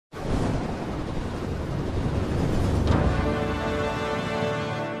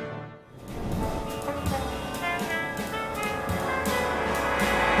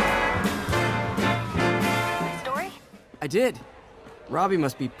I did. Robbie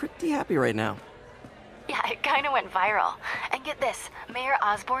must be pretty happy right now. Yeah, it kinda went viral. And get this, Mayor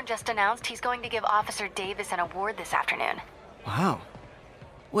Osborne just announced he's going to give Officer Davis an award this afternoon. Wow.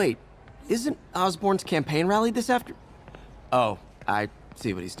 Wait, isn't Osborne's campaign rally this after... Oh, I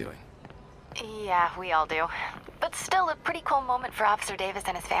see what he's doing. Yeah, we all do. But still a pretty cool moment for Officer Davis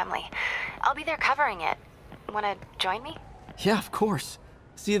and his family. I'll be there covering it. Wanna join me? Yeah, of course.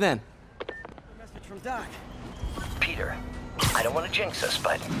 See you then. Message from Doc. Peter, I don't want to jinx us,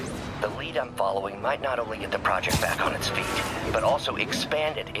 but the lead I'm following might not only get the project back on its feet, but also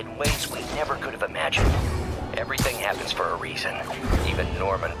expand it in ways we never could have imagined. Everything happens for a reason, even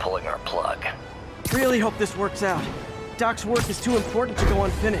Norman pulling our plug. Really hope this works out. Doc's work is too important to go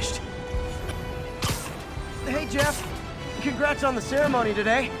unfinished. Hey, Jeff. Congrats on the ceremony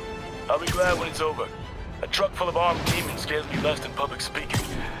today. I'll be glad when it's over. A truck full of armed demons scares me less than public speaking.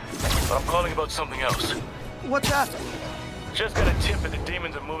 But I'm calling about something else. What's that? Just got a tip that the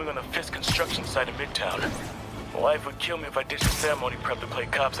demons are moving on the Fisk construction site in Midtown. My wife would kill me if I ditched the ceremony prep to play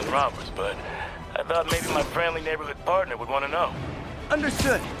cops and robbers, but I thought maybe my friendly neighborhood partner would want to know.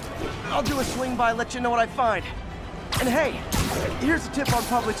 Understood. I'll do a swing by, let you know what I find. And hey, here's a tip on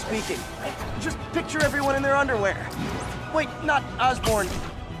public speaking. Just picture everyone in their underwear. Wait, not Osborne.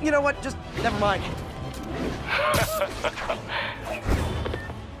 You know what? Just never mind.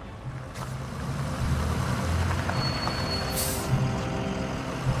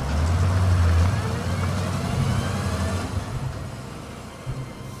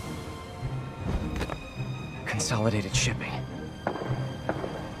 Consolidated shipping.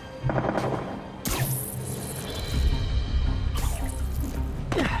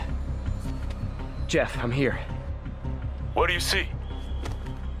 Jeff, I'm here. What do you see?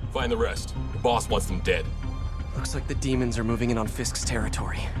 Find the rest. The boss wants them dead. Looks like the demons are moving in on Fisk's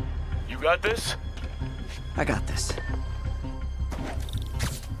territory. You got this? I got this.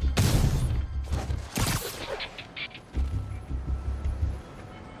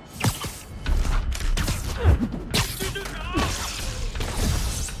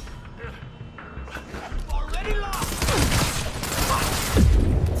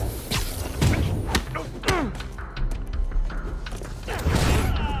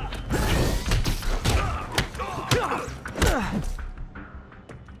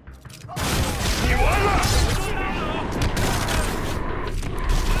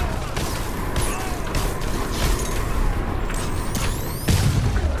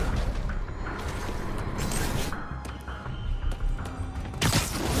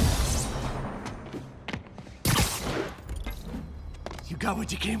 Got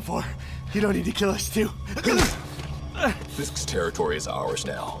what you came for. You don't need to kill us too. Fisk's territory is ours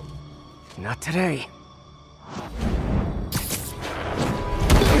now. Not today.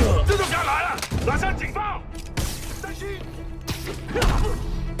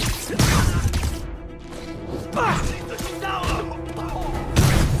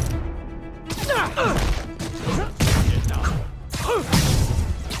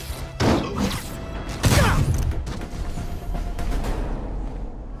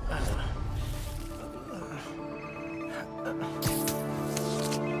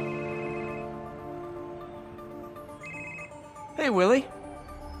 Hey, Willie.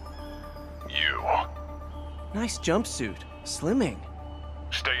 You. Nice jumpsuit. Slimming.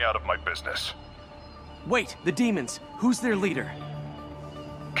 Stay out of my business. Wait, the demons. Who's their leader?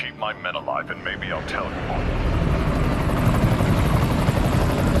 Keep my men alive and maybe I'll tell you.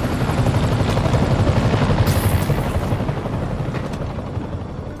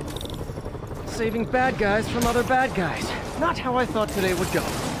 Saving bad guys from other bad guys. Not how I thought today would go.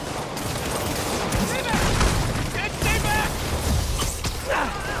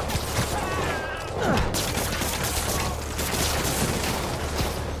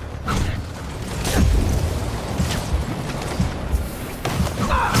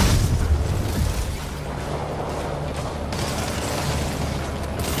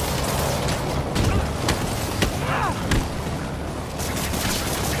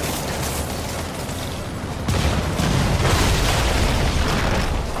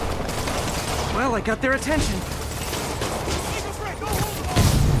 Well, I got their attention.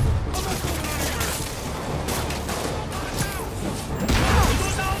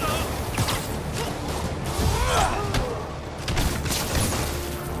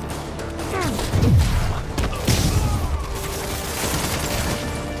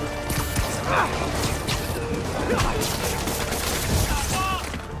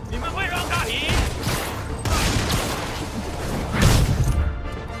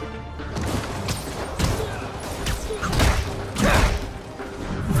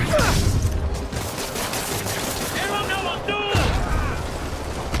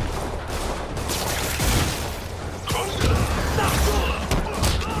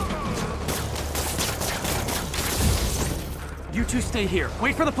 stay here.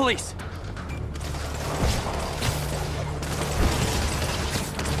 Wait for the police.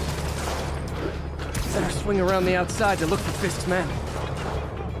 Better swing around the outside to look for Fisk's men.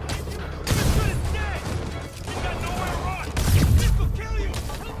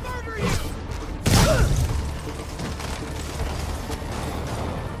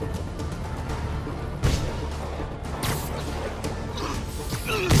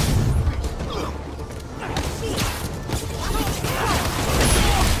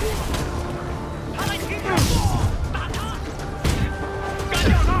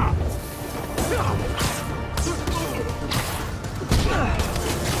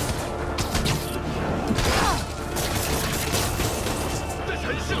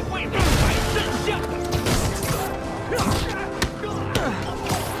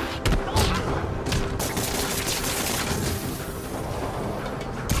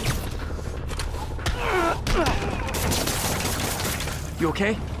 You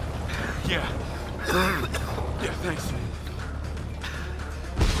okay? Yeah. Yeah, thanks.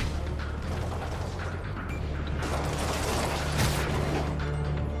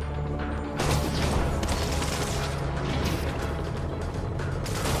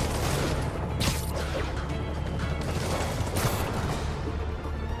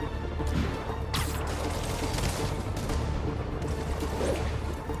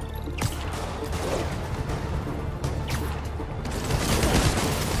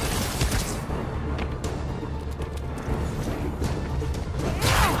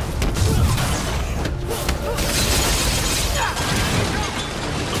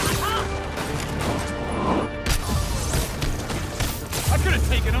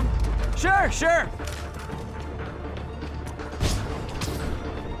 Sure.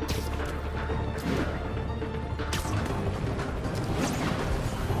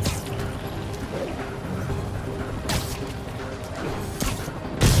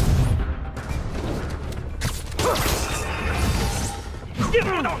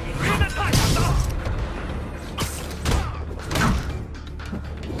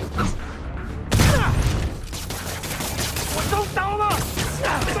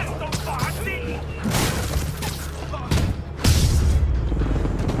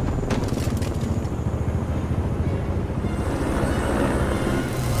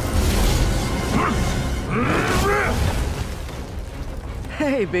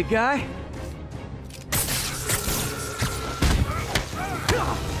 Hey, big guy.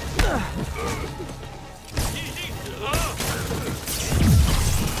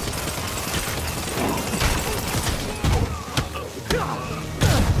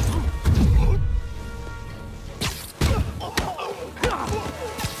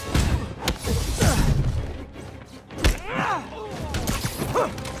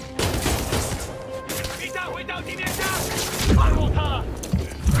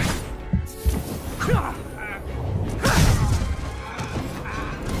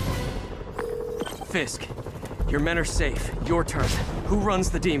 Fisk, your men are safe. Your turn. Who runs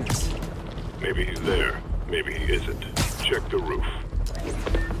the demons? Maybe he's there. Maybe he isn't. Check the roof.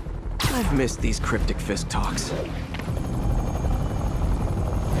 I've missed these cryptic Fisk talks.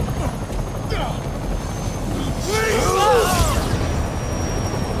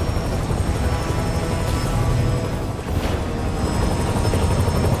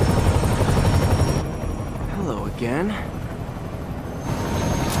 Hello again.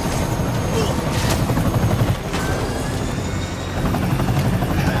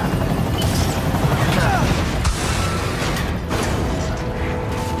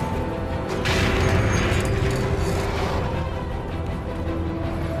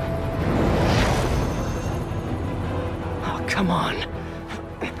 Come on.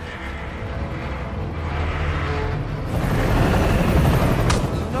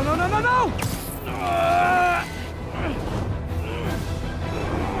 No!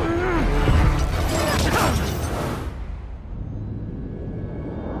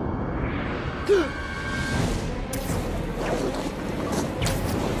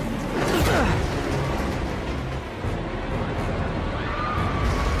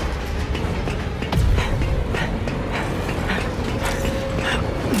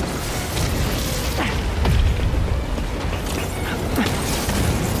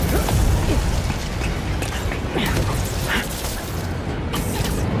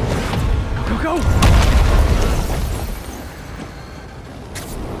 Go!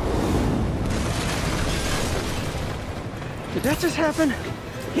 Did that just happen?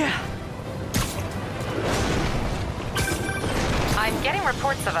 Yeah. I'm getting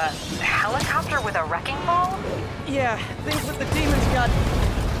reports of a helicopter with a wrecking ball? Yeah, things with the demons got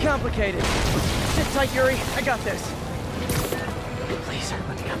complicated. Sit tight, Yuri. I got this. Please,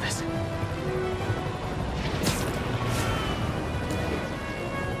 let me have this.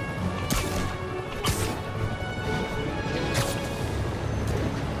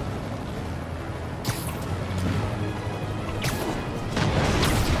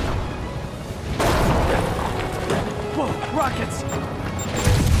 Whoa, rockets!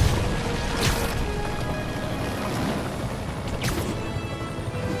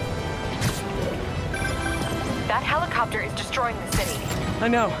 That helicopter is destroying the city. I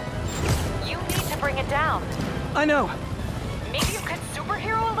know. You need to bring it down. I know. Maybe you could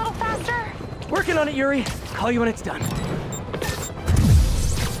superhero a little faster? Working on it, Yuri. Call you when it's done.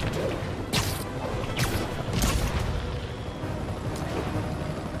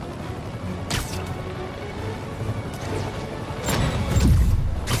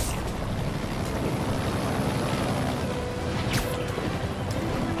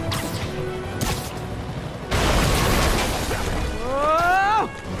 Whoa!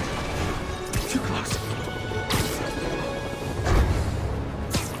 Too close.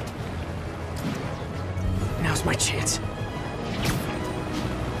 Now's my chance.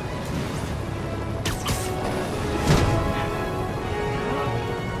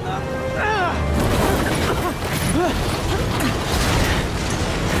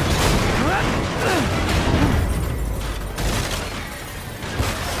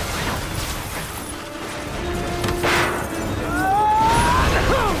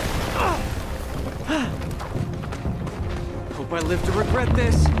 Hope I live to regret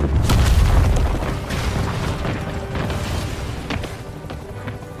this.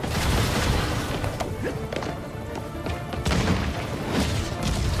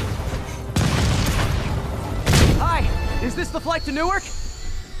 Hi, is this the flight to Newark?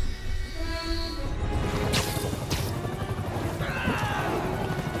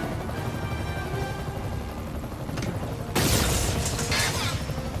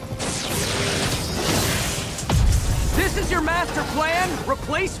 This is your master plan?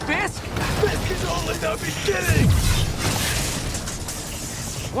 Replace Fisk? This is only the beginning!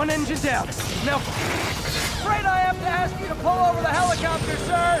 One engine down. Now, afraid I have to ask you to pull over the helicopter,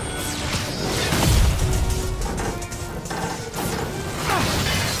 sir.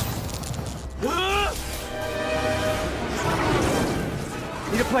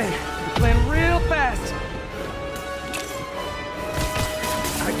 Need a plan. Need a plan real fast.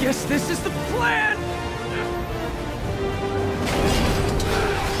 I guess this is the plan.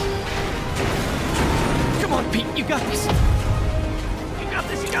 Come on, Pete. You got this. You got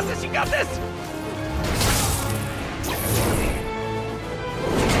this. You got this. You got this.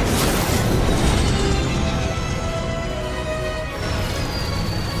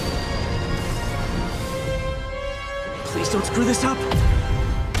 Please don't screw this up.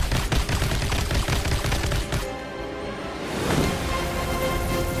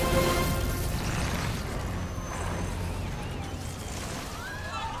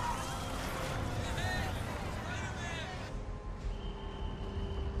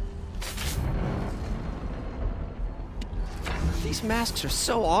 These masks are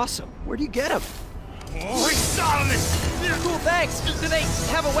so awesome. Where do you get them? Oh, I saw this! Cool, thanks. Do they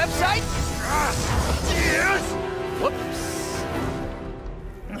have a website? Yes! Whoops.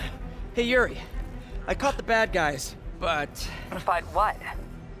 Hey, Yuri. I caught the bad guys, but But what?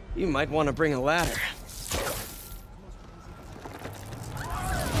 you might want to bring a ladder.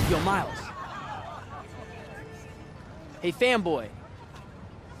 Yo, Miles. Hey, fanboy.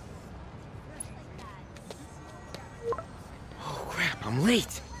 Oh, crap, I'm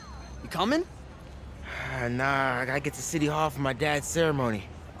late. You coming? Nah, I gotta get to City Hall for my dad's ceremony.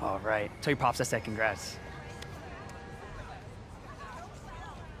 All right. Tell your pops I said congrats.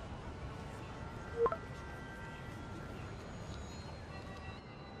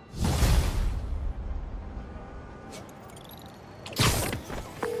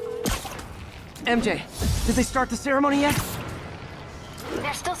 MJ, did they start the ceremony yet?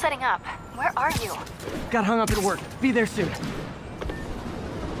 They're still setting up. Where are you? Got hung up at work. Be there soon.